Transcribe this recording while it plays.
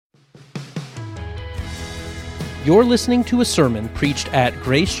You're listening to a sermon preached at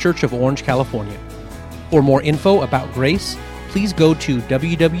Grace Church of Orange, California. For more info about Grace, please go to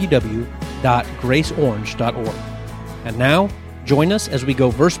www.graceorange.org. And now, join us as we go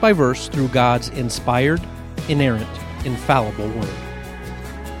verse by verse through God's inspired, inerrant, infallible Word.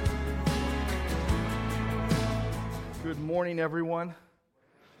 Good morning, everyone.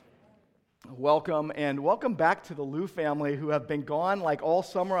 Welcome, and welcome back to the Lou family who have been gone like all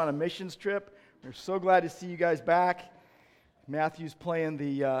summer on a missions trip. We're so glad to see you guys back. Matthew's playing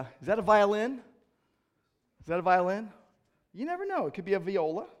the, is that a violin? Is that a violin? You never know. It could be a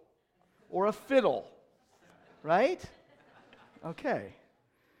viola or a fiddle, right? Okay.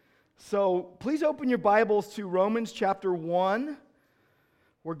 So please open your Bibles to Romans chapter 1.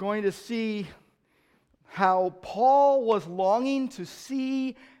 We're going to see how Paul was longing to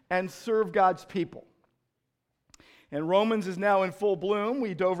see and serve God's people. And Romans is now in full bloom.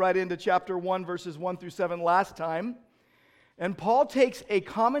 We dove right into chapter 1, verses 1 through 7 last time. And Paul takes a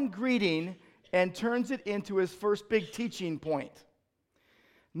common greeting and turns it into his first big teaching point.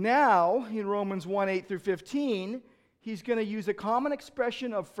 Now, in Romans 1, 8 through 15, he's going to use a common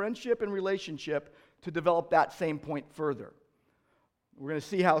expression of friendship and relationship to develop that same point further. We're going to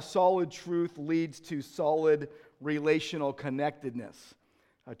see how solid truth leads to solid relational connectedness.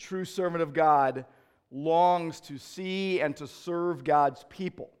 A true servant of God longs to see and to serve God's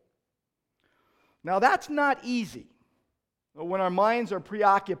people. Now, that's not easy when our minds are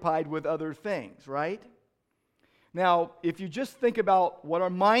preoccupied with other things, right? Now, if you just think about what our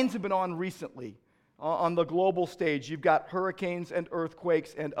minds have been on recently, on the global stage, you've got hurricanes and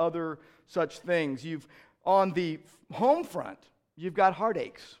earthquakes and other such things. On the home front, you've got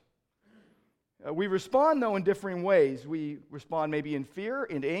heartaches. We respond, though, in differing ways. We respond maybe in fear,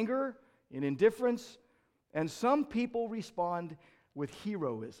 in anger, in indifference, and some people respond with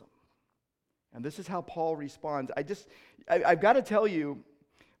heroism. And this is how Paul responds. I've got to tell you,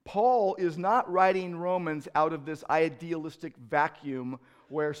 Paul is not writing Romans out of this idealistic vacuum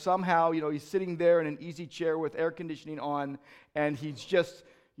where somehow, he's sitting there in an easy chair with air conditioning on, and he's just,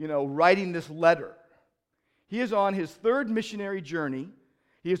 writing this letter. He is on his third missionary journey.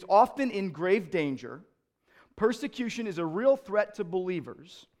 He is often in grave danger. Persecution is a real threat to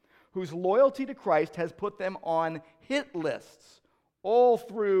believers whose loyalty to Christ has put them on hit lists all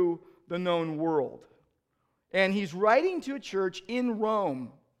through the known world. And he's writing to a church in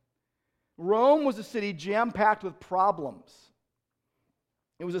Rome. Rome was a city jam-packed with problems.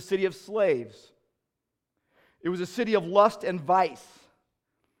 It was a city of slaves. It was a city of lust and vice.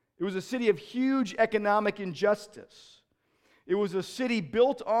 It was a city of huge economic injustice. It was a city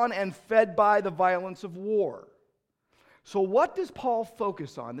built on and fed by the violence of war. So what does Paul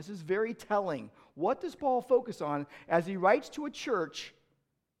focus on? This is very telling. What does Paul focus on as he writes to a church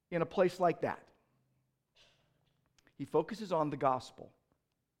in a place like that? He focuses on the gospel.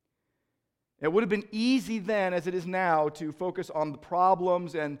 It would have been easy then, as it is now, to focus on the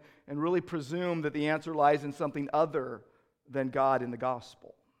problems and really presume that the answer lies in something other than God in the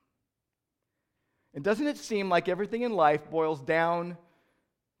gospel. And doesn't it seem like everything in life boils down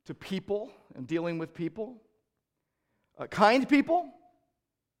to people and dealing with people? Kind people,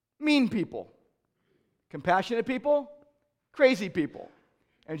 mean people, compassionate people, crazy people,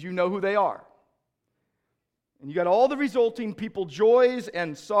 and you know who they are. And you got all the resulting people joys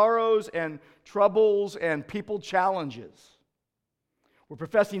and sorrows and troubles and people challenges. We're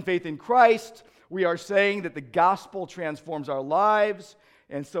professing faith in Christ. We are saying that the gospel transforms our lives.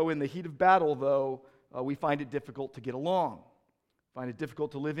 And so in the heat of battle, though, we find it difficult to get along. Find it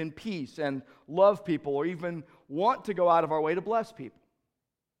difficult to live in peace and love people or even want to go out of our way to bless people.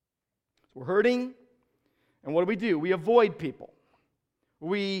 So we're hurting, and what do? We avoid people.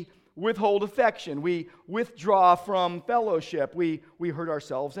 We withhold affection. We withdraw from fellowship. We hurt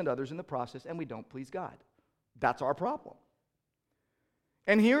ourselves and others in the process, and we don't please God. That's our problem.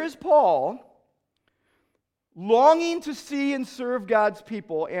 And here is Paul longing to see and serve God's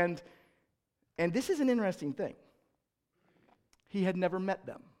people, and this is an interesting thing. He had never met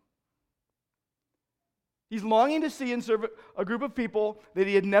them. He's longing to see and serve a group of people that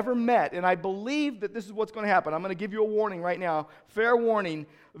he had never met, and I believe that this is what's going to happen. I'm going to give you a warning right now, fair warning.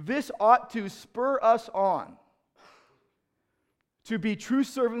 This ought to spur us on to be true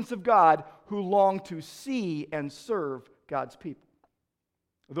servants of God who long to see and serve God's people.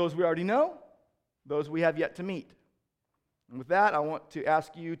 Those we already know, those we have yet to meet. And with that, I want to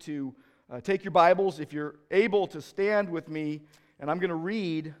ask you to take your Bibles, if you're able to stand with me, and I'm going to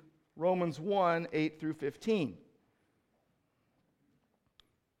read Romans 1, 8 through 15.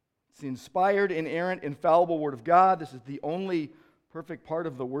 It's the inspired, inerrant, infallible Word of God. This is the only perfect part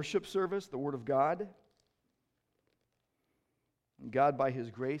of the worship service, the Word of God. And God, by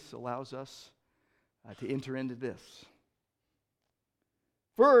His grace, allows us to enter into this.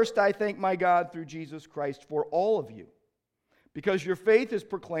 First, I thank my God through Jesus Christ for all of you, because your faith is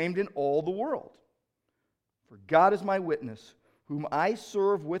proclaimed in all the world. For God is my witness, whom I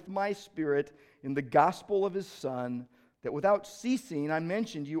serve with my spirit in the gospel of His Son, that without ceasing I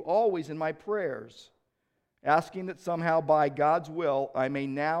mentioned you always in my prayers, asking that somehow by God's will I may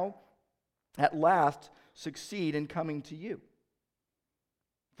now at last succeed in coming to you.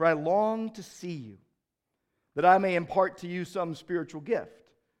 For I long to see you, that I may impart to you some spiritual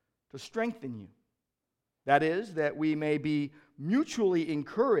gift to strengthen you. That is, that we may be mutually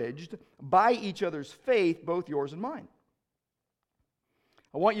encouraged by each other's faith, both yours and mine.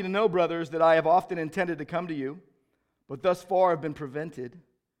 I want you to know, brothers, that I have often intended to come to you, but thus far have been prevented,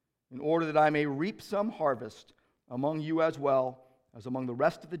 in order that I may reap some harvest among you as well as among the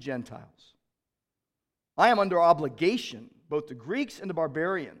rest of the Gentiles. I am under obligation, both to Greeks and to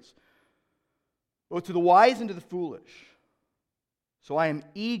barbarians, both to the wise and to the foolish. So I am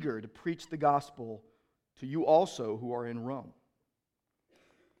eager to preach the gospel to you also who are in Rome.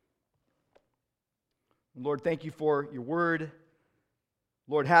 Lord, thank you for your word.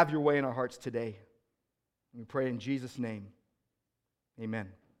 Lord, have your way in our hearts today. We pray in Jesus' name. Amen.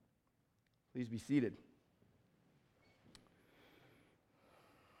 Please be seated.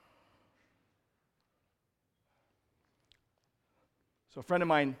 So a friend of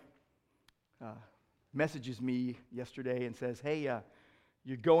mine messages me yesterday and says, hey,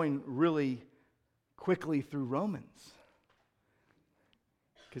 you're going really quickly through Romans.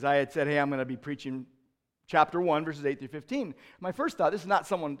 Because I had said, hey, I'm going to be preaching chapter 1, verses 8 through 15. My first thought, this is not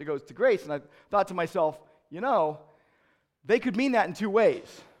someone that goes to grace, and I thought to myself, they could mean that in two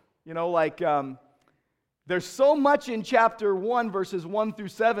ways. There's so much in chapter 1, verses 1 through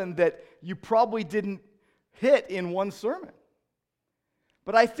 7 that you probably didn't hit in one sermon.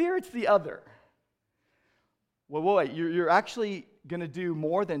 But I fear it's the other. Well, wait, you're actually going to do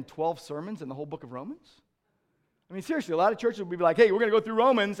more than 12 sermons in the whole book of Romans? I mean, seriously, a lot of churches will be like, hey, we're going to go through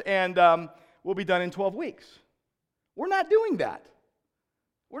Romans and we'll be done in 12 weeks. We're not doing that.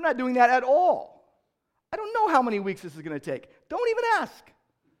 We're not doing that at all. I don't know how many weeks this is going to take. Don't even ask.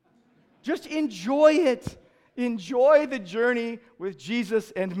 Just enjoy it. Enjoy the journey with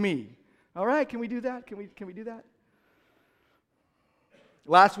Jesus and me. All right, can we do that? Can we do that?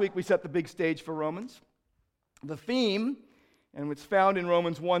 Last week we set the big stage for Romans. The theme, and it's found in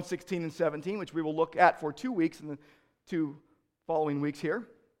Romans 1, 16 and 17, which we will look at for 2 weeks in the 2 following weeks here.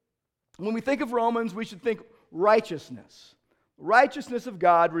 When we think of Romans, we should think righteousness. Righteousness of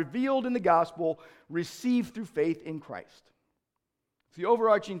God revealed in the gospel, received through faith in Christ. It's the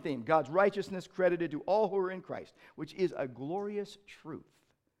overarching theme, God's righteousness credited to all who are in Christ, which is a glorious truth.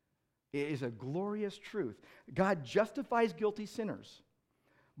 It is a glorious truth. God justifies guilty sinners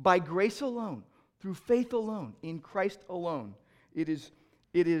by grace alone, through faith alone, in Christ alone. It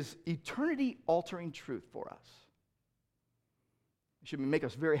is eternity-altering truth for us. It should make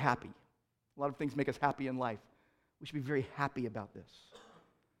us very happy. A lot of things make us happy in life. We should be very happy about this.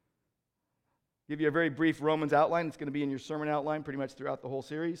 Give you a very brief Romans outline. It's going to be in your sermon outline pretty much throughout the whole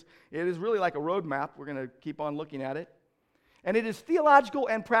series. It is really like a roadmap. We're going to keep on looking at it. And it is theological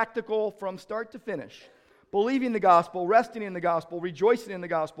and practical from start to finish. Believing the gospel, resting in the gospel, rejoicing in the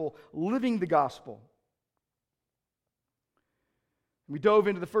gospel, living the gospel. We dove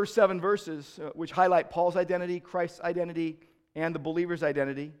into the first 7 verses, which highlight Paul's identity, Christ's identity, and the believer's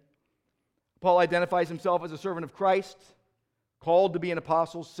identity. Paul identifies himself as a servant of Christ, called to be an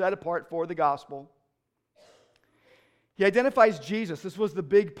apostle, set apart for the gospel. He identifies Jesus. This was the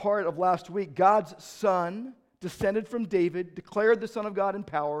big part of last week. God's Son, descended from David, declared the Son of God in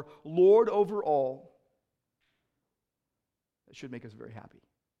power, Lord over all. That should make us very happy.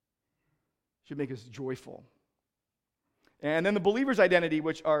 Should make us joyful. And then the believer's identity,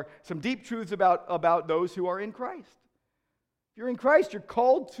 which are some deep truths about those who are in Christ. If you're in Christ, you're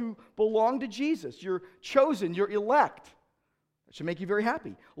called to belong to Jesus. You're chosen, you're elect. That should make you very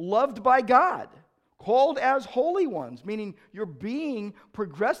happy. Loved by God, called as holy ones, meaning you're being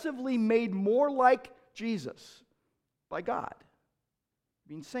progressively made more like Jesus by God,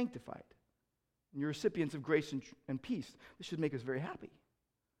 being sanctified. And you're recipients of grace and peace. This should make us very happy.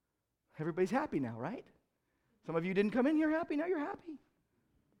 Everybody's happy now, right? Some of you didn't come in here happy, now you're happy.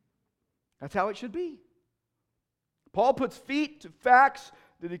 That's how it should be. Paul puts feet to facts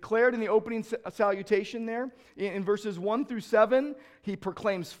that declared in the opening salutation there. In verses 1 through 7, he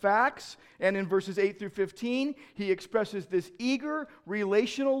proclaims facts. And in verses 8 through 15, he expresses this eager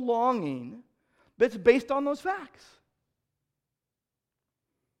relational longing that's based on those facts.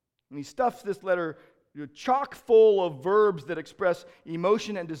 And he stuffs this letter You're chock full of verbs that express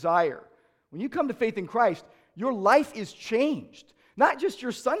emotion and desire. When you come to faith in Christ, your life is changed. Not just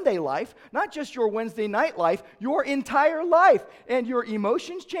your Sunday life, not just your Wednesday night life, your entire life. And your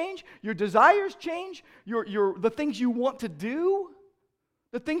emotions change, your desires change, the things you want to do,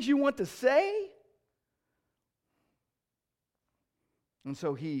 the things you want to say. And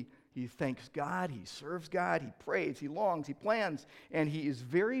so he thanks God, he serves God, he prays, he longs, he plans, and he is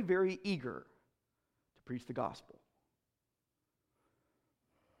very, very eager to preach the gospel.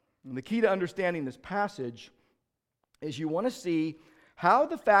 And the key to understanding this passage is you want to see how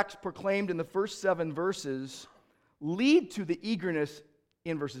the facts proclaimed in the first 7 verses lead to the eagerness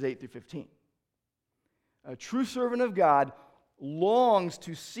in verses 8 through 15. A true servant of God longs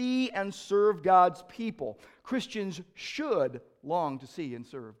to see and serve God's people. Christians should long to see and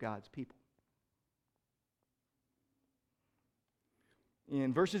serve God's people.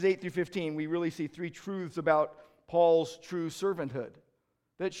 In verses 8 through 15, we really see 3 truths about Paul's true servanthood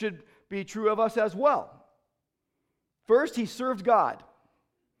that should be true of us as well. First, he served God.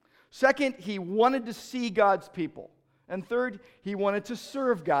 Second, he wanted to see God's people. And third, he wanted to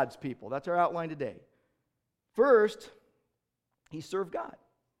serve God's people. That's our outline today. First, he served God.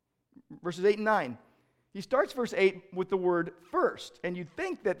 Verses 8 and 9. He starts verse 8 with the word first. And you'd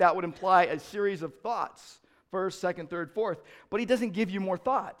think that that would imply a series of thoughts. First, second, third, fourth. But he doesn't give you more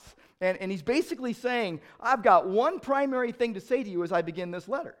thoughts. And he's basically saying, I've got one primary thing to say to you as I begin this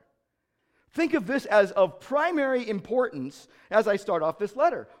letter. Think of this as of primary importance as I start off this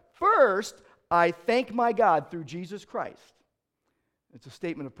letter. First, I thank my God through Jesus Christ. It's a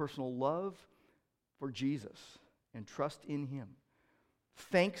statement of personal love for Jesus and trust in him.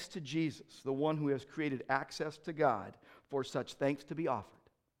 Thanks to Jesus, the one who has created access to God for such thanks to be offered.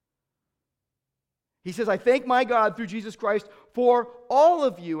 He says, I thank my God through Jesus Christ for all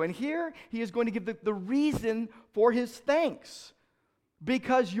of you. And here he is going to give the reason for his thanks.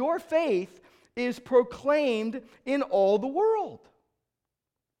 Because your faith is proclaimed in all the world.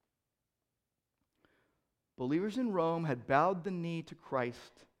 Believers in Rome had bowed the knee to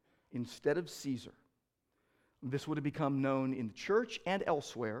Christ instead of Caesar. This would have become known in the church and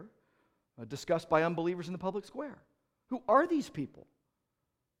elsewhere, discussed by unbelievers in the public square. Who are these people?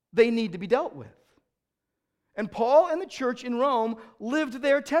 They need to be dealt with. And Paul and the church in Rome lived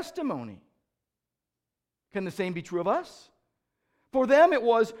their testimony. Can the same be true of us? For them it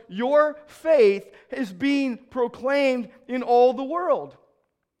was, your faith is being proclaimed in all the world.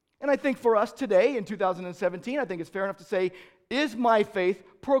 And I think for us today, in 2017, I think it's fair enough to say, is my faith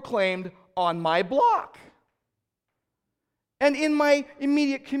proclaimed on my block? And in my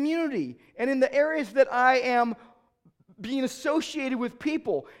immediate community, and in the areas that I am being associated with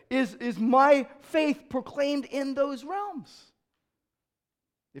people, is my faith proclaimed in those realms?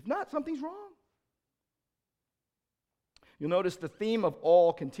 If not, something's wrong. You'll notice the theme of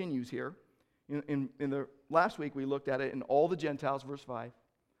all continues here. In the last week we looked at it in all the Gentiles, verse 5.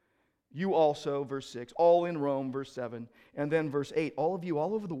 You also, verse 6. All in Rome, verse 7. And then verse 8. All of you,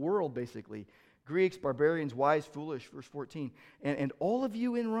 all over the world, basically. Greeks, barbarians, wise, foolish, verse 14. And all of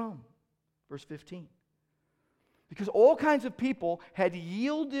you in Rome, verse 15. Because all kinds of people had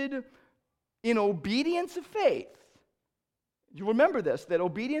yielded in obedience of faith. You remember this, that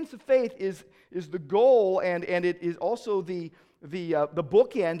obedience of faith is the goal, and it is also the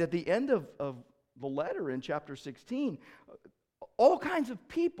bookend at the end of the letter in chapter 16. All kinds of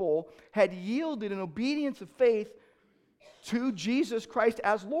people had yielded in obedience of faith to Jesus Christ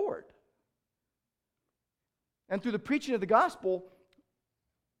as Lord. And through the preaching of the gospel,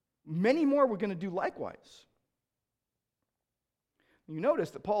 many more were going to do likewise. You notice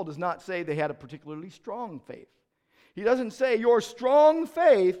that Paul does not say they had a particularly strong faith. He doesn't say your strong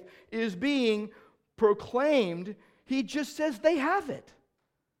faith is being proclaimed. He just says they have it.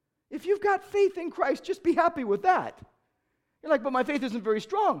 If you've got faith in Christ, just be happy with that. You're like, but my faith isn't very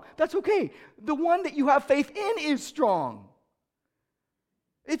strong. That's okay. The one that you have faith in is strong.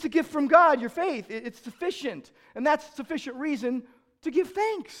 It's a gift from God, your faith. It's sufficient. And that's sufficient reason to give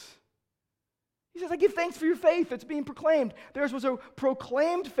thanks. He says, I give thanks for your faith that's being proclaimed. Theirs was a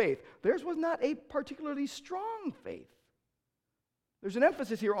proclaimed faith. Theirs was not a particularly strong faith. There's an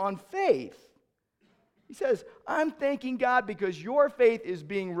emphasis here on faith. He says, I'm thanking God because your faith is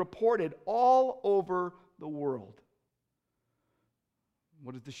being reported all over the world.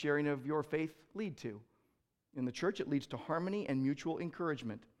 What does the sharing of your faith lead to? In the church, it leads to harmony and mutual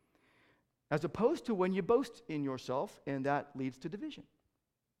encouragement, as opposed to when you boast in yourself, and that leads to division.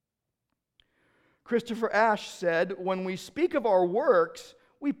 Christopher Ashe said, when we speak of our works,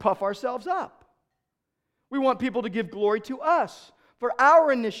 we puff ourselves up. We want people to give glory to us for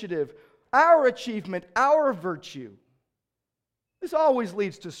our initiative, our achievement, our virtue. This always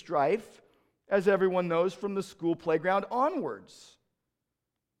leads to strife, as everyone knows from the school playground onwards.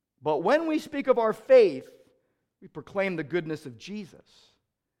 But when we speak of our faith, we proclaim the goodness of Jesus.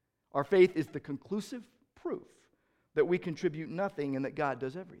 Our faith is the conclusive proof that we contribute nothing and that God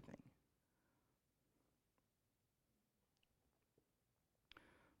does everything.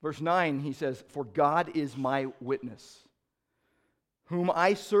 Verse 9, he says, "For God is my witness, whom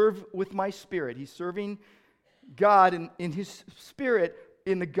I serve with my spirit." He's serving God in his spirit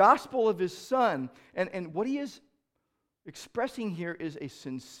in the gospel of his Son. And what he is expressing here is a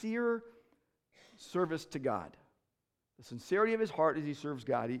sincere service to God. The sincerity of his heart as he serves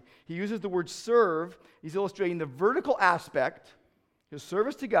God. He uses the word serve. He's illustrating the vertical aspect. His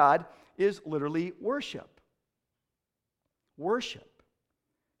service to God is literally worship. Worship.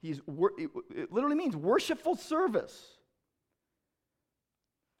 It literally means worshipful service.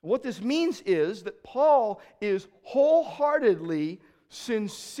 What this means is that Paul is wholeheartedly,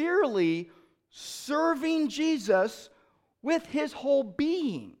 sincerely serving Jesus with his whole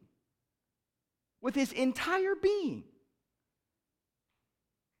being, with his entire being.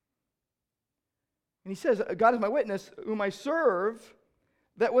 And he says, "God is my witness, whom I serve,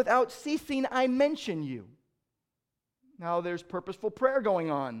 that without ceasing I mention you." Now there's purposeful prayer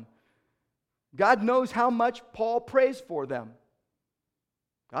going on. God knows how much Paul prays for them.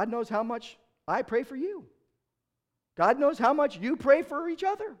 God knows how much I pray for you. God knows how much you pray for each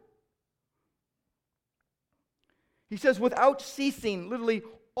other. He says, without ceasing, literally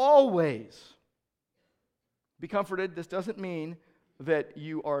always. Be comforted, this doesn't mean that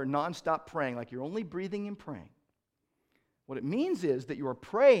you are nonstop praying, like you're only breathing and praying. What it means is that you are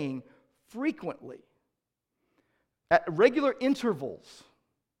praying frequently, at regular intervals.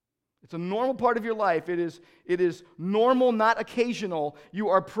 It's a normal part of your life. It is normal, not occasional. You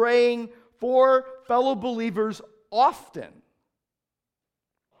are praying for fellow believers often.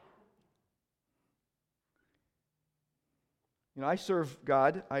 You know, I serve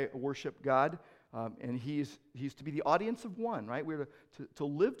God, I worship God, and He's to be the audience of one, right? We're to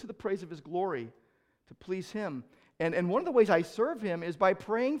live to the praise of His glory, to please Him. And one of the ways I serve Him is by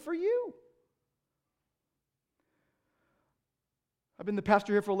praying for you. I've been the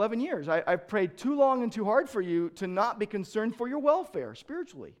pastor here for 11 years. I've prayed too long and too hard for you to not be concerned for your welfare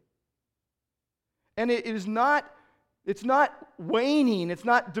spiritually. And it's not waning, it's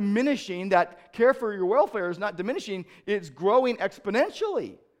not diminishing. That care for your welfare is not diminishing, it's growing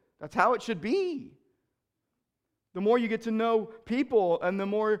exponentially. That's how it should be. The more you get to know people and the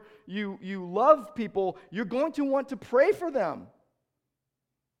more you love people, you're going to want to pray for them.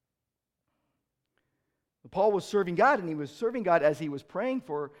 Paul was serving God, and he was serving God as he was praying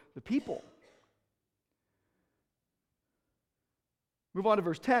for the people. Move on to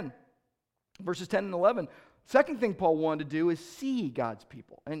verse 10. Verses 10 and 11. Second thing Paul wanted to do is see God's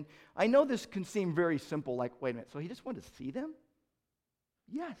people. And I know this can seem very simple, like, wait a minute, so he just wanted to see them?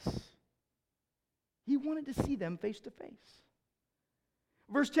 Yes. He wanted to see them face to face.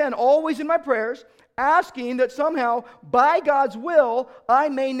 Verse 10, always in my prayers, asking that somehow, by God's will, I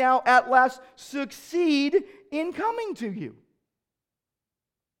may now at last succeed in coming to you.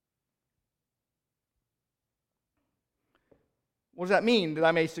 What does that mean, that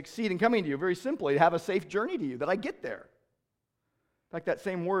I may succeed in coming to you? Very simply, to have a safe journey to you, that I get there. In fact, that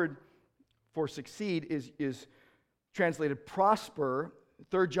same word for succeed is translated prosper.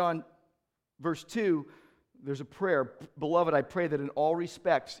 3 John verse 2, there's a prayer. Beloved, I pray that in all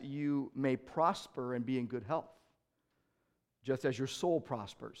respects you may prosper and be in good health, just as your soul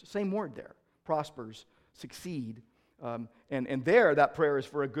prospers. Same word there. Prospers, succeed. And there, that prayer is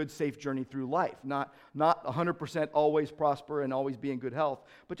for a good, safe journey through life. Not 100% always prosper and always be in good health,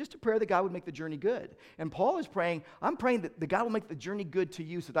 but just a prayer that God would make the journey good. And Paul is praying, I'm praying that God will make the journey good to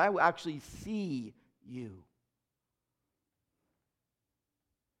you so that I will actually see you.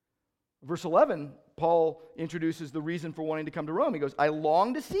 Verse 11, Paul introduces the reason for wanting to come to Rome. He goes, I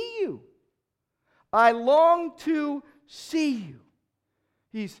long to see you. I long to see you.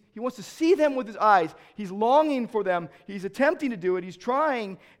 He wants to see them with his eyes. He's longing for them. He's attempting to do it. He's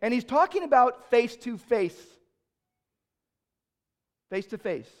trying. And he's talking about face to face. Face to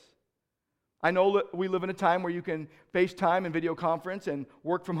face. I know we live in a time where you can FaceTime and video conference and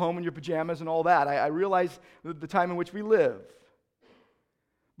work from home in your pajamas and all that. I realize the time in which we live.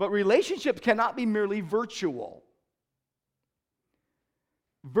 But relationships cannot be merely virtual.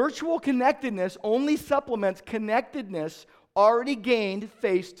 Virtual connectedness only supplements connectedness already gained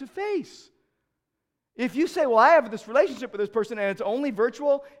face to face. If you say, well, I have this relationship with this person and it's only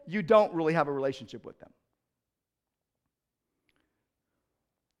virtual, you don't really have a relationship with them.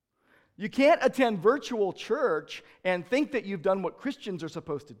 You can't attend virtual church and think that you've done what Christians are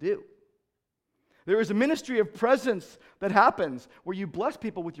supposed to do. There is a ministry of presence that happens where you bless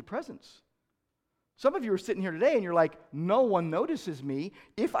people with your presence. Some of you are sitting here today and you're like, no one notices me.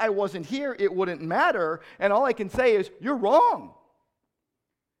 If I wasn't here, it wouldn't matter. And all I can say is, you're wrong.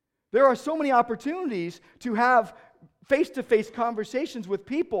 There are so many opportunities to have face-to-face conversations with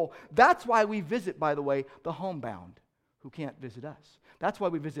people. That's why we visit, by the way, the homebound who can't visit us. That's why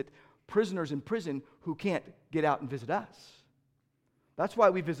we visit prisoners in prison who can't get out and visit us. That's why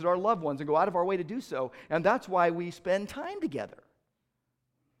we visit our loved ones and go out of our way to do so. And that's why we spend time together.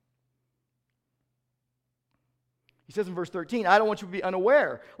 He says in verse 13, I don't want you to be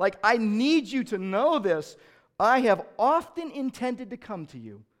unaware. Like, I need you to know this. I have often intended to come to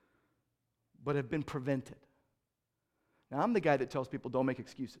you, but have been prevented. Now, I'm the guy that tells people don't make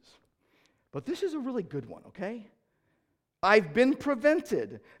excuses. But this is a really good one, okay? I've been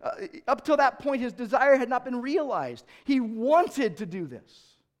prevented. Up till that point, his desire had not been realized. He wanted to do this.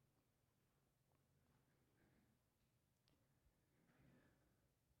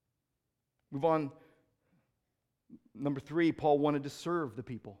 Move on. Number 3, Paul wanted to serve the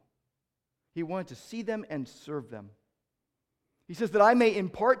people. He wanted to see them and serve them. He says that I may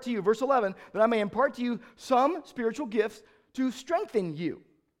impart to you, verse 11, that I may impart to you some spiritual gifts to strengthen you.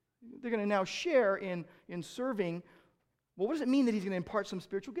 They're going to now share in serving. Well, what does it mean that he's going to impart some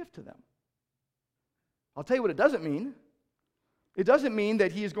spiritual gift to them? I'll tell you what it doesn't mean. It doesn't mean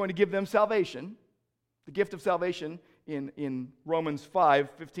that he is going to give them salvation, the gift of salvation in Romans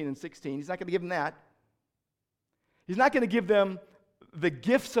 5, 15 and 16. He's not going to give them that. He's not going to give them the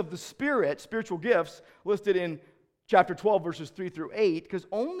gifts of the Spirit, spiritual gifts, listed in chapter 12, verses 3 through 8, because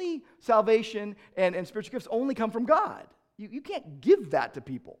only salvation and spiritual gifts only come from God. You can't give that to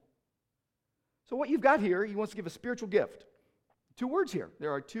people. So what you've got here, he wants to give a spiritual gift. 2 words here.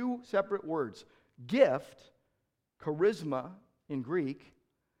 There are 2 separate words. Gift, charisma in Greek,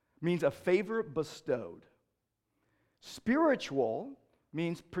 means a favor bestowed. Spiritual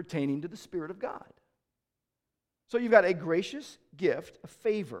means pertaining to the Spirit of God. So you've got a gracious gift, a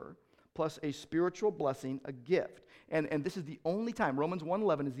favor, plus a spiritual blessing, a gift. And this is the only time, Romans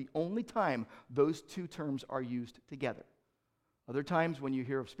 1:11 is the only time those 2 terms are used together. Other times when you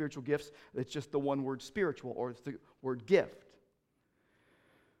hear of spiritual gifts, it's just the one word spiritual, or it's the word gift.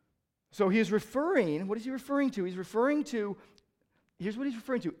 So he's referring, what is he referring to? Here's what he's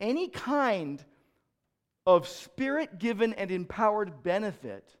referring to. Any kind of Spirit-given and empowered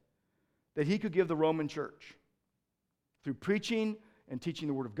benefit that he could give the Roman church. Through preaching and teaching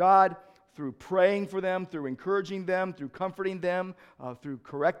the Word of God, through praying for them, through encouraging them, through comforting them, through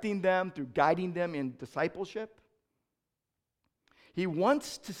correcting them, through guiding them in discipleship. He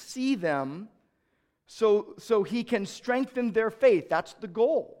wants to see them so he can strengthen their faith. That's the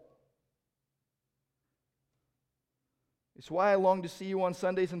goal. It's why I long to see you on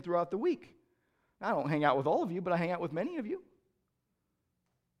Sundays and throughout the week. I don't hang out with all of you, but I hang out with many of you.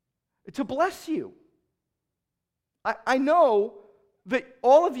 To bless you. I know that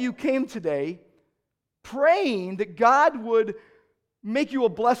all of you came today praying that God would make you a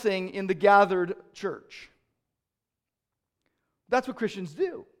blessing in the gathered church. That's what Christians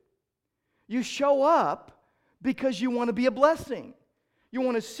do. You show up because you want to be a blessing. You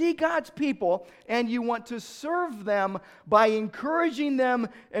want to see God's people, and you want to serve them by encouraging them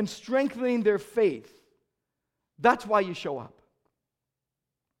and strengthening their faith. That's why you show up.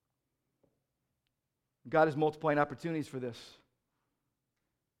 God is multiplying opportunities for this.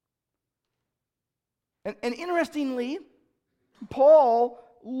 And interestingly, Paul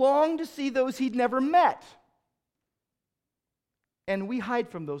longed to see those he'd never met. And we hide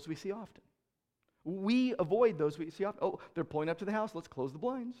from those we see often. We avoid those we see often. Oh, they're pulling up to the house. Let's close the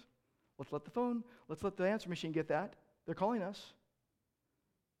blinds. Let's let the answer machine get that. They're calling us.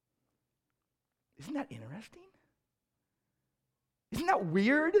 Isn't that interesting? Isn't that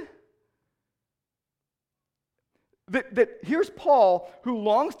weird? That here's Paul, who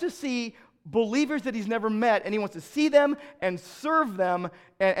longs to see believers that he's never met, and he wants to see them and serve them,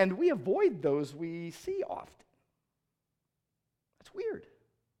 and we avoid those we see often. That's weird.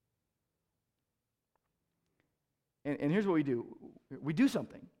 And here's what we do. We do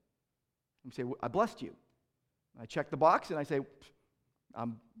something. We say, I blessed you. I check the box, and I say,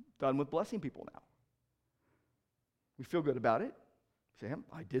 I'm done with blessing people now. We feel good about it. Say,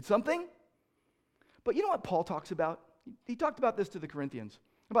 I did something. But you know what Paul talks about? He talked about this to the Corinthians.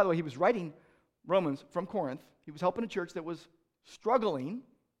 And by the way, he was writing Romans from Corinth. He was helping a church that was struggling,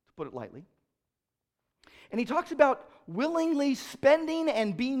 to put it lightly. And he talks about willingly spending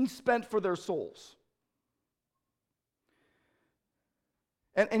and being spent for their souls.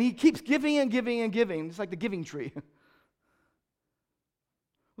 And he keeps giving and giving and giving. It's like the giving tree.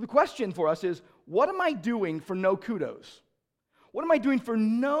 The question for us is, what am I doing for no kudos? What am I doing for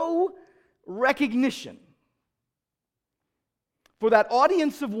no recognition? For that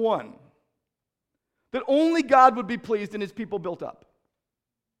audience of one, that only God would be pleased and his people built up.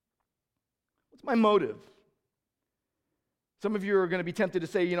 What's my motive? Some of you are going to be tempted to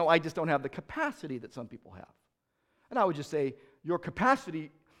say, I just don't have the capacity that some people have. And I would just say, your capacity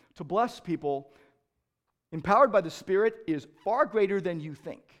to bless people, empowered by the Spirit, is far greater than you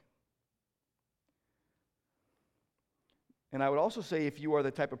think. And I would also say, if you are the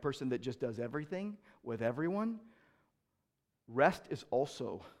type of person that just does everything with everyone, rest is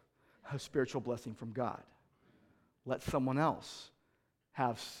also a spiritual blessing from God. Let someone else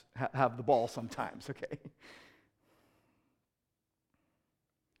have the ball sometimes, okay?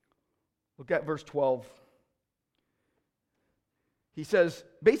 Look at verse 12. He says,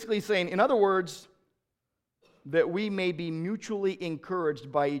 basically saying, in other words, that we may be mutually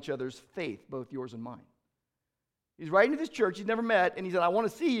encouraged by each other's faith, both yours and mine. He's writing to this church he's never met, and he said, I want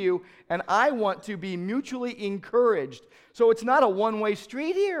to see you, and I want to be mutually encouraged. So it's not a one-way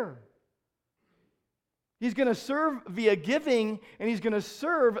street here. He's going to serve via giving, and he's going to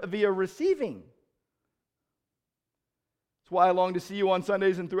serve via receiving. That's why I long to see you on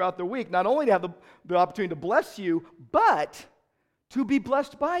Sundays and throughout the week, not only to have the opportunity to bless you, but to be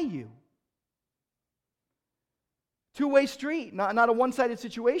blessed by you. Two-way street, not a one-sided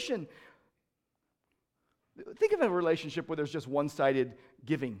situation. Think of a relationship where there's just one-sided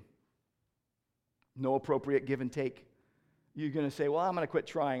giving. No appropriate give and take. You're going to say, well, I'm going to quit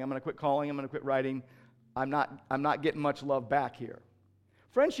trying. I'm going to quit calling. I'm going to quit writing. I'm not getting much love back here.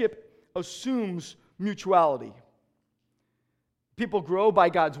 Friendship assumes mutuality. People grow by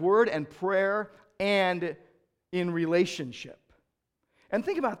God's word and prayer and in relationship. And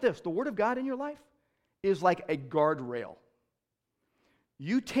think about this. The word of God in your life is like a guardrail.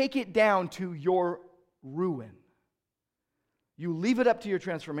 You take it down to your ruin. You leave it up to your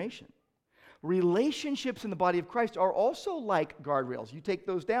transformation. Relationships in the body of Christ are also like guardrails. You take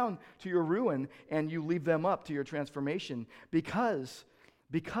those down to your ruin and you leave them up to your transformation because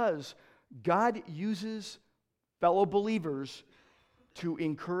God uses fellow believers to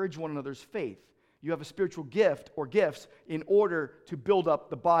encourage one another's faith. You have a spiritual gift or gifts in order to build up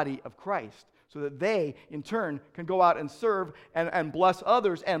the body of Christ so that they, in turn, can go out and serve and bless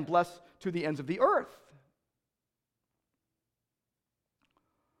others and bless to the ends of the earth.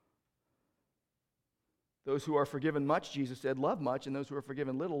 Those who are forgiven much, Jesus said, love much, and those who are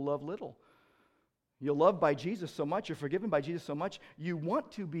forgiven little, love little. You're loved by Jesus so much, you're forgiven by Jesus so much, you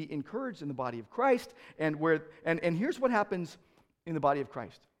want to be encouraged in the body of Christ, and here's what happens in the body of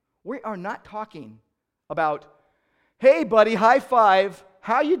Christ. We are not talking about, hey buddy, high five,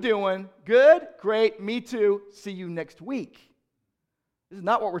 how you doing? Good? Great, me too, see you next week. This is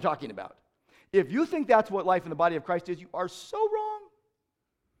not what we're talking about. If you think that's what life in the body of Christ is, you are so wrong.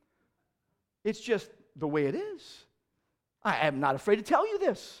 It's just the way it is. I am not afraid to tell you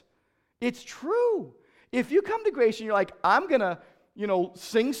this. It's true. If you come to Grace and you're like, I'm going to,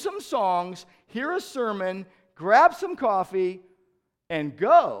 sing some songs, hear a sermon, grab some coffee, and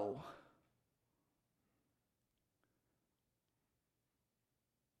go,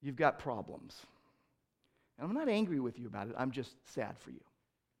 you've got problems. And I'm not angry with you about it. I'm just sad for you.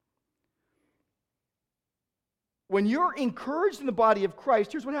 When you're encouraged in the body of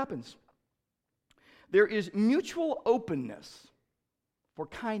Christ, here's what happens. There is mutual openness for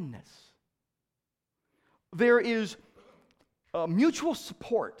kindness. There is mutual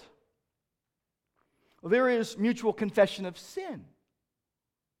support. There is mutual confession of sin.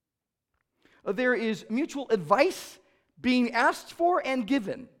 There is mutual advice being asked for and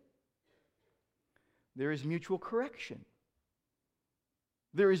given. There is mutual correction.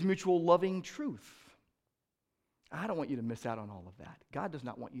 There is mutual loving truth. I don't want you to miss out on all of that. God does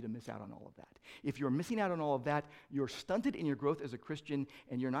not want you to miss out on all of that. If you're missing out on all of that, you're stunted in your growth as a Christian,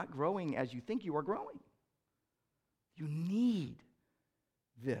 and you're not growing as you think you are growing. You need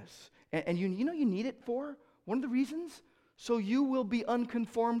this. And you need it for one of the reasons, so you will be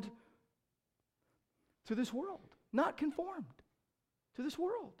unconformed to this world, not conformed to this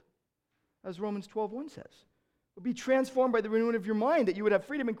world, as Romans 12:1 says. Be transformed by the renewing of your mind, that you would have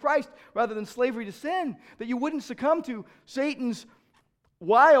freedom in Christ rather than slavery to sin, that you wouldn't succumb to Satan's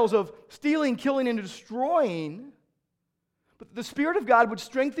wiles of stealing, killing, and destroying, but the Spirit of God would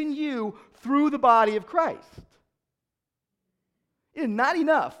strengthen you through the body of Christ. It is not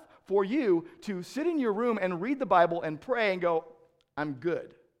enough for you to sit in your room and read the Bible and pray and go, I'm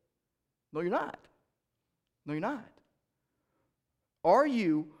good. No, you're not. No, you're not. Are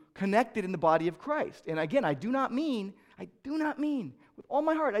you connected in the body of Christ? And again, I do not mean, with all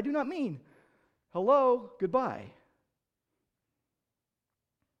my heart, I do not mean, hello, goodbye.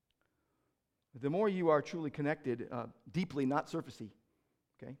 The more you are truly connected, deeply, not surfacey,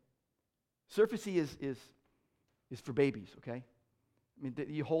 okay? Surfacey is for babies, okay? I mean,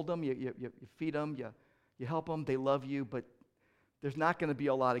 you hold them, you feed them, you help them, they love you, but there's not going to be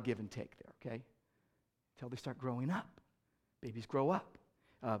a lot of give and take there, okay? Until they start growing up. Babies grow up.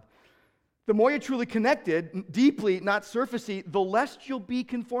 The more you're truly connected, deeply, not surfacey, the less you'll be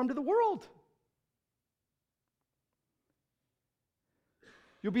conformed to the world.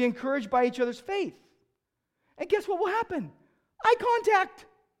 You'll be encouraged by each other's faith. And guess what will happen? Eye contact.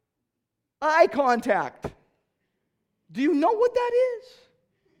 Eye contact. Do you know what that is?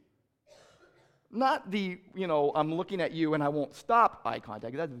 Not the, I'm looking at you and I won't stop eye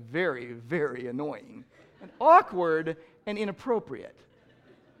contact. That's very, very annoying and awkward and inappropriate.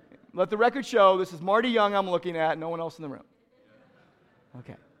 Let the record show this is Marty Young I'm looking at, no one else in the room.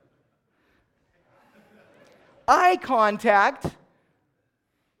 Okay. Eye contact,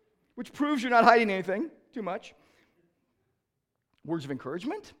 which proves you're not hiding anything too much. Words of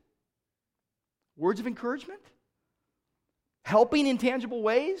encouragement. Words of encouragement. Helping in tangible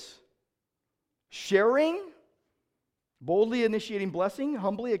ways. Sharing. Boldly initiating blessing.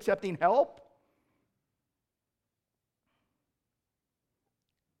 Humbly accepting help.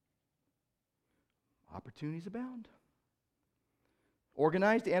 Opportunities abound.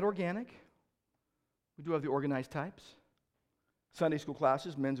 Organized and organic. We do have the organized types. Sunday school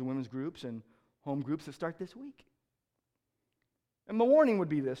classes, men's and women's groups, and home groups that start this week. And the warning would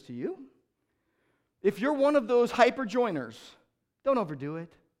be this to you. If you're one of those hyper joiners, don't overdo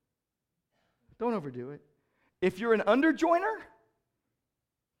it. Don't overdo it. If you're an under joiner,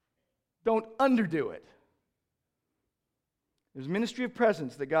 don't underdo it. There's ministry of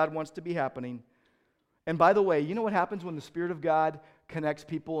presence that God wants to be happening. And by the way, you know what happens when the Spirit of God connects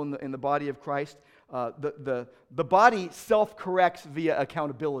people in the body of Christ? The body self-corrects via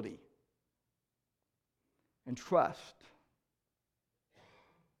accountability and trust.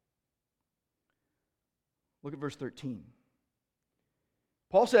 Look at verse 13.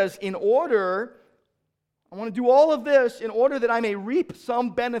 Paul says, I want to do all of this in order that I may reap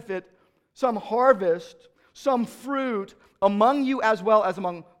some benefit, some harvest, some fruit among you as well as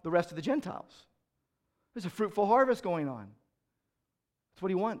among the rest of the Gentiles. There's a fruitful harvest going on. That's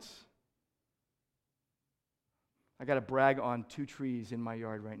what he wants. I got to brag on 2 trees in my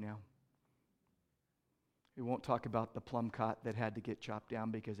yard right now. We won't talk about the plum cot that had to get chopped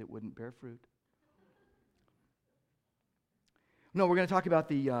down because it wouldn't bear fruit. No, we're going to talk about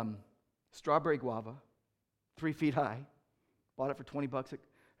the strawberry guava, 3 feet high. Bought it for $20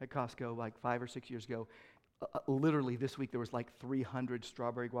 at Costco like 5 or 6 years ago. Literally this week there was like 300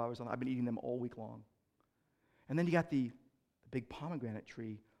 strawberry guavas on. I've been eating them all week long. And then you got the big pomegranate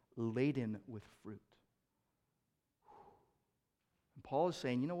tree laden with fruit. And Paul is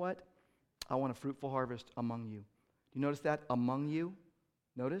saying, you know what? I want a fruitful harvest among you. Do you notice that? Among you?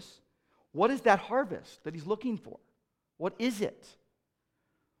 Notice? What is that harvest that he's looking for? What is it?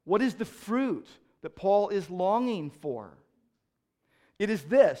 What is the fruit that Paul is longing for? It is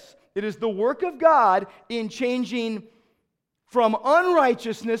this. It is the work of God in changing from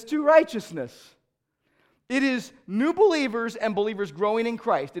unrighteousness to righteousness. It is new believers and believers growing in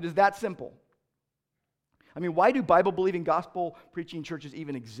Christ. It is that simple. I mean, why do Bible-believing, gospel-preaching churches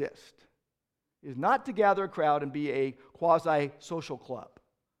even exist? It is not to gather a crowd and be a quasi-social club.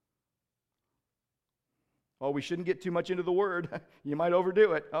 Oh, we shouldn't get too much into the word. You might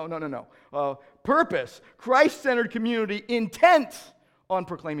overdo it. Oh, no. Purpose, Christ-centered community, intent on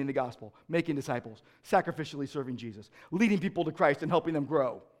proclaiming the gospel, making disciples, sacrificially serving Jesus, leading people to Christ and helping them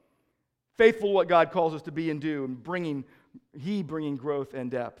grow. Faithful to what God calls us to be and do, and bringing growth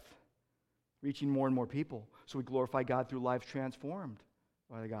and depth, reaching more and more people so we glorify God through lives transformed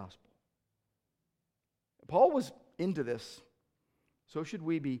by the gospel. Paul was into this. So should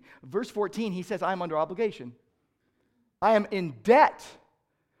we be. Verse 14, he says, I am under obligation. I am in debt,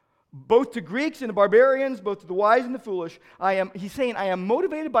 both to Greeks and to barbarians, both to the wise and the foolish. He's saying, I am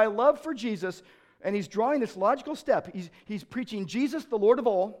motivated by love for Jesus, and he's drawing this logical step. He's preaching Jesus, the Lord of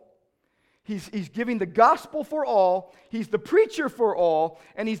all. He's giving the gospel for all. He's the preacher for all,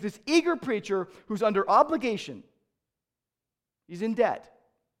 and he's this eager preacher who's under obligation. He's in debt.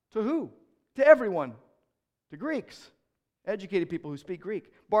 To who? To everyone. To Greeks. Educated people who speak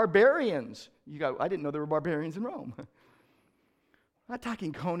Greek. Barbarians. I didn't know there were barbarians in Rome. I'm not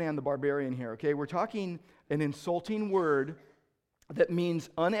talking Conan the Barbarian here, okay? We're talking an insulting word that means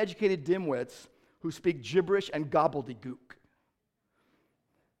uneducated dimwits who speak gibberish and gobbledygook.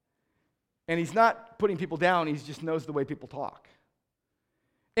 And he's not putting people down, he just knows the way people talk.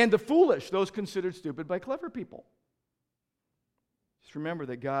 And the foolish, those considered stupid by clever people. Just remember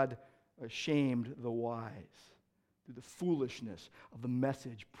that God shamed the wise through the foolishness of the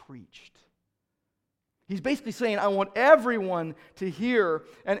message preached. He's basically saying, I want everyone to hear.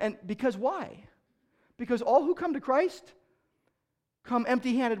 And because why? Because all who come to Christ come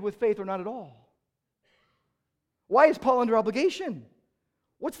empty-handed with faith or not at all. Why is Paul under obligation?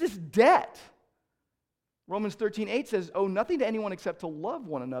 What's this debt? Romans 13:8 says, owe nothing to anyone except to love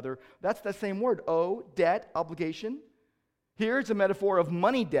one another. That's the same word, owe, debt, obligation. Here it's a metaphor of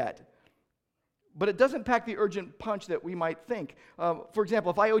money debt. But it doesn't pack the urgent punch that we might think. For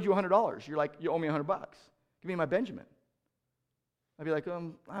example, if I owed you $100, you're like, you owe me $100. Give me my Benjamin. I'd be like,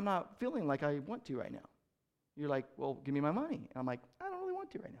 I'm not feeling like I want to right now. You're like, well, give me my money. And I'm like, I don't really want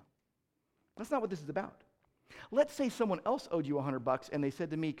to right now. That's not what this is about. Let's say someone else owed you $100 and they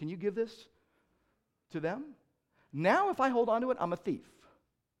said to me, can you give this to them? Now if I hold on to it, I'm a thief.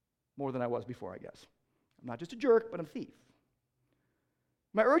 More than I was before, I guess. I'm not just a jerk, but I'm a thief.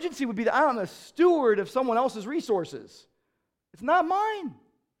 My urgency would be that I'm a steward of someone else's resources. It's not mine.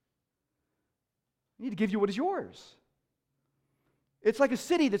 I need to give you what is yours. It's like a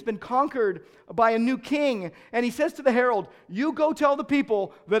city that's been conquered by a new king, and he says to the herald, you go tell the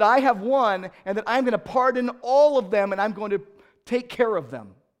people that I have won and that I'm going to pardon all of them and I'm going to take care of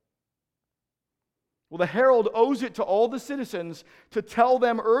them. Well, the herald owes it to all the citizens to tell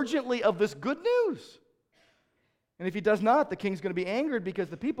them urgently of this good news. And if he does not, the king's going to be angered because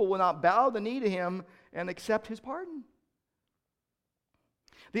the people will not bow the knee to him and accept his pardon.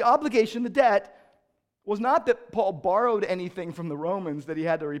 The obligation, the debt, was not that Paul borrowed anything from the Romans that he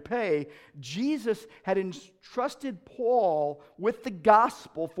had to repay. Jesus had entrusted Paul with the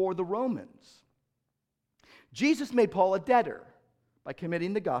gospel for the Romans. Jesus made Paul a debtor by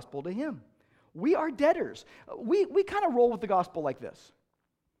committing the gospel to him. We are debtors. We kind of roll with the gospel like this.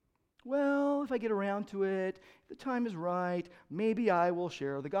 Well, if I get around to it, if the time is right, maybe I will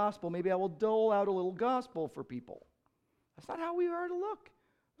share the gospel. Maybe I will dole out a little gospel for people. That's not how we are to look.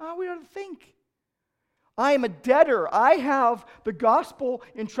 Not how we are to think. I am a debtor. I have the gospel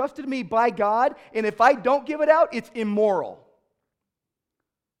entrusted to me by God, and if I don't give it out, it's immoral.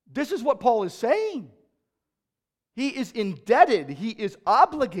 This is what Paul is saying. He is indebted. He is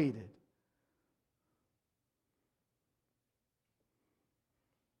obligated.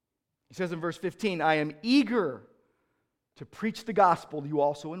 He says in verse 15, I am eager to preach the gospel to you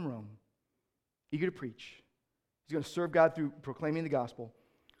also in Rome. Eager to preach. He's going to serve God through proclaiming the gospel.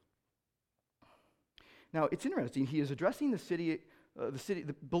 Now, it's interesting. He is addressing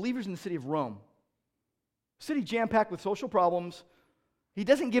the believers in the city of Rome. City jam-packed with social problems. He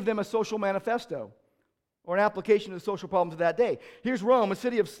doesn't give them a social manifesto or an application to the social problems of that day. Here's Rome, a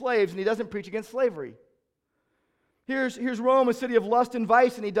city of slaves, and he doesn't preach against slavery. Here's Rome, a city of lust and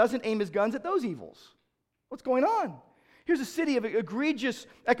vice, and he doesn't aim his guns at those evils. What's going on? Here's a city of egregious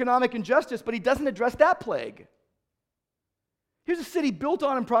economic injustice, but he doesn't address that plague. Here's a city built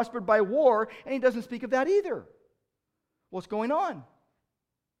on and prospered by war, and he doesn't speak of that either. What's going on?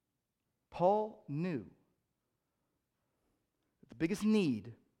 Paul knew that the biggest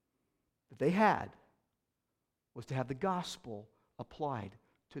need that they had was to have the gospel applied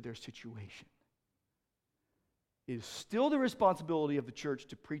to their situation. It is still the responsibility of the church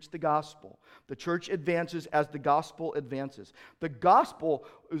to preach the gospel. The church advances as the gospel advances. The gospel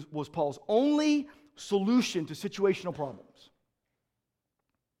was Paul's only solution to situational problems.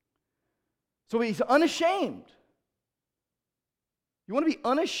 So he's unashamed. You want to be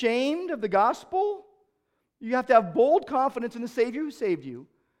unashamed of the gospel? You have to have bold confidence in the Savior who saved you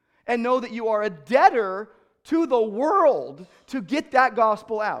and know that you are a debtor to the world to get that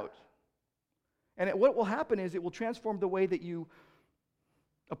gospel out. And what will happen is it will transform the way that you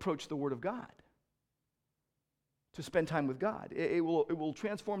approach the Word of God, to spend time with God. It will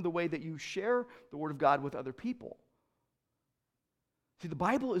transform the way that you share the Word of God with other people. See, the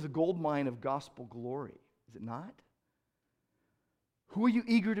Bible is a gold mine of gospel glory, is it not? Who are you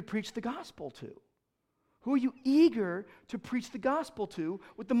eager to preach the gospel to? Who are you eager to preach the gospel to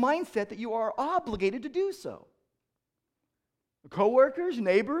with the mindset that you are obligated to do so? Co-workers,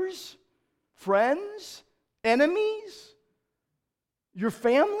 neighbors, friends, enemies, your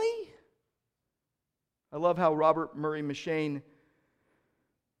family? I love how Robert Murray M'Cheyne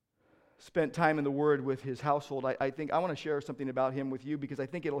spent time in the Word with his household. I think I want to share something about him with you because I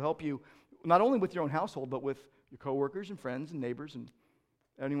think it'll help you not only with your own household, but with your coworkers and friends and neighbors and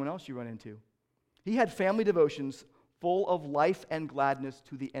anyone else you run into. He had family devotions full of life and gladness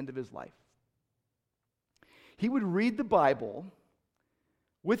to the end of his life. He would read the Bible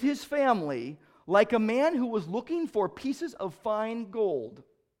with his family like a man who was looking for pieces of fine gold.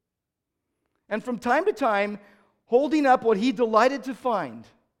 And from time to time, holding up what he delighted to find.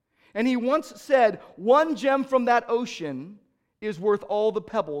 And he once said, one gem from that ocean is worth all the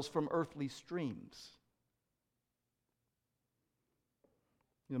pebbles from earthly streams.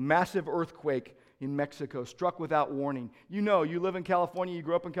 A massive earthquake in Mexico struck without warning. You know, you live in California, you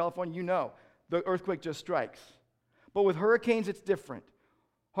grew up in California, you know, the earthquake just strikes. But with hurricanes, it's different.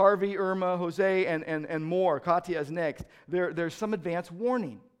 Harvey, Irma, Jose, and more. Katia is next. There's some advance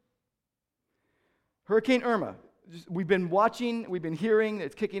warning. Hurricane Irma. We've been watching, we've been hearing,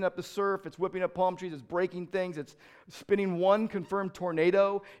 it's kicking up the surf, it's whipping up palm trees, it's breaking things, it's spinning one confirmed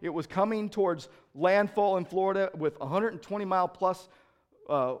tornado. It was coming towards landfall in Florida with 120 mile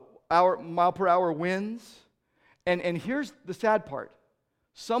per hour winds. And here's the sad part.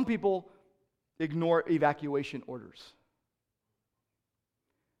 Some people ignore evacuation orders.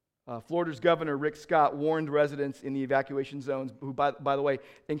 Florida's Governor Rick Scott warned residents in the evacuation zones, who, by the way,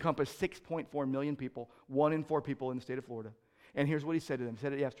 encompass 6.4 million people, 1 in 4 people in the state of Florida. And here's what he said to them. He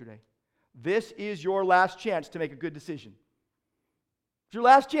said it yesterday. This is your last chance to make a good decision. It's your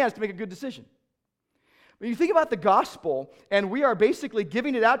last chance to make a good decision. When you think about the gospel, and we are basically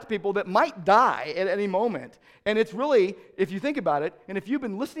giving it out to people that might die at any moment, and it's really, if you think about it, and if you've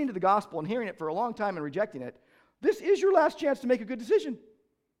been listening to the gospel and hearing it for a long time and rejecting it, this is your last chance to make a good decision.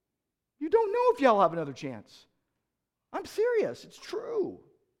 You don't know if you'll have another chance. I'm serious. It's true.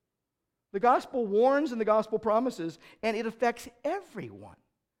 The gospel warns and the gospel promises, and it affects everyone.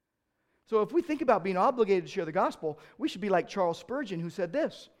 So if we think about being obligated to share the gospel, we should be like Charles Spurgeon, who said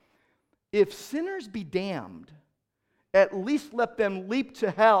this: if sinners be damned, at least let them leap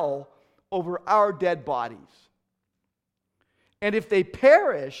to hell over our dead bodies. And if they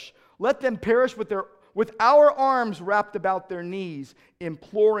perish, let them perish with our arms wrapped about their knees,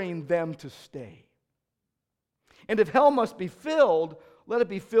 imploring them to stay. And if hell must be filled, let it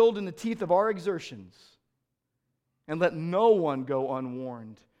be filled in the teeth of our exertions. And let no one go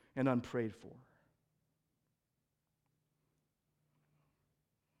unwarned and unprayed for.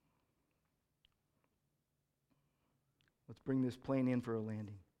 Let's bring this plane in for a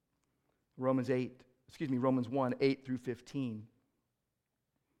landing. Romans 1, 8 through 15.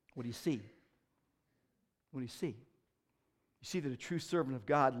 What do you see? What do you see? You see that a true servant of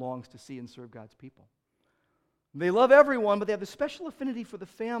God longs to see and serve God's people. They love everyone, but they have a special affinity for the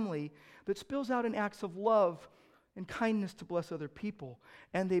family that spills out in acts of love and kindness to bless other people.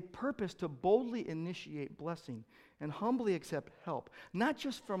 And they purpose to boldly initiate blessing and humbly accept help, not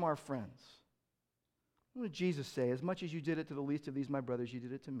just from our friends. What did Jesus say? As much as you did it to the least of these, my brothers, you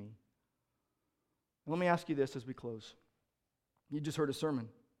did it to me. And let me ask you this as we close. You just heard a sermon.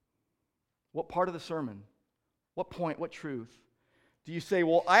 What part of the sermon, what point, what truth do you say,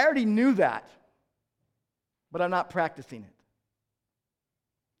 well, I already knew that, but I'm not practicing it?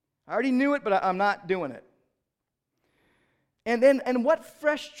 I already knew it, but I'm not doing it. And what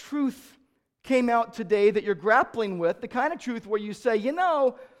fresh truth came out today that you're grappling with, the kind of truth where you say, you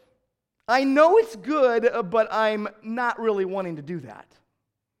know, I know it's good, but I'm not really wanting to do that.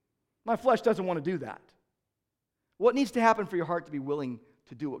 My flesh doesn't want to do that. What needs to happen for your heart to be willing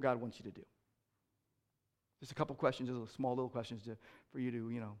to do what God wants you to do? Just a couple questions, just small little questions for you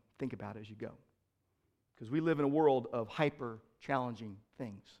to, think about as you go. Because we live in a world of hyper-challenging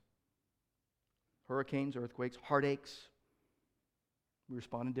things. Hurricanes, earthquakes, heartaches. We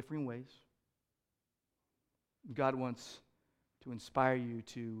respond in differing ways. God wants to inspire you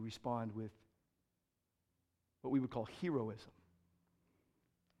to respond with what we would call heroism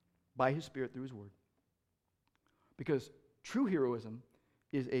by His Spirit through His Word. Because true heroism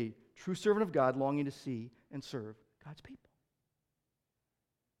is a true servant of God longing to see and serve God's people.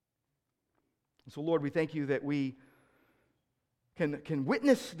 And so, Lord, we thank you that we can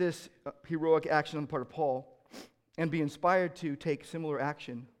witness this heroic action on the part of Paul and be inspired to take similar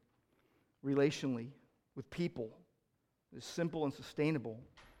action relationally with people that is simple and sustainable,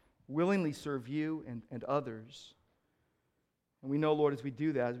 willingly serve you and others. And we know, Lord, as we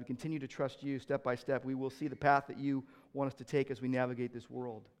do that, as we continue to trust you step by step, we will see the path that you want us to take as we navigate this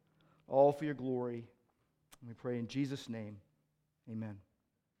world. All for your glory. And we pray in Jesus' name, amen.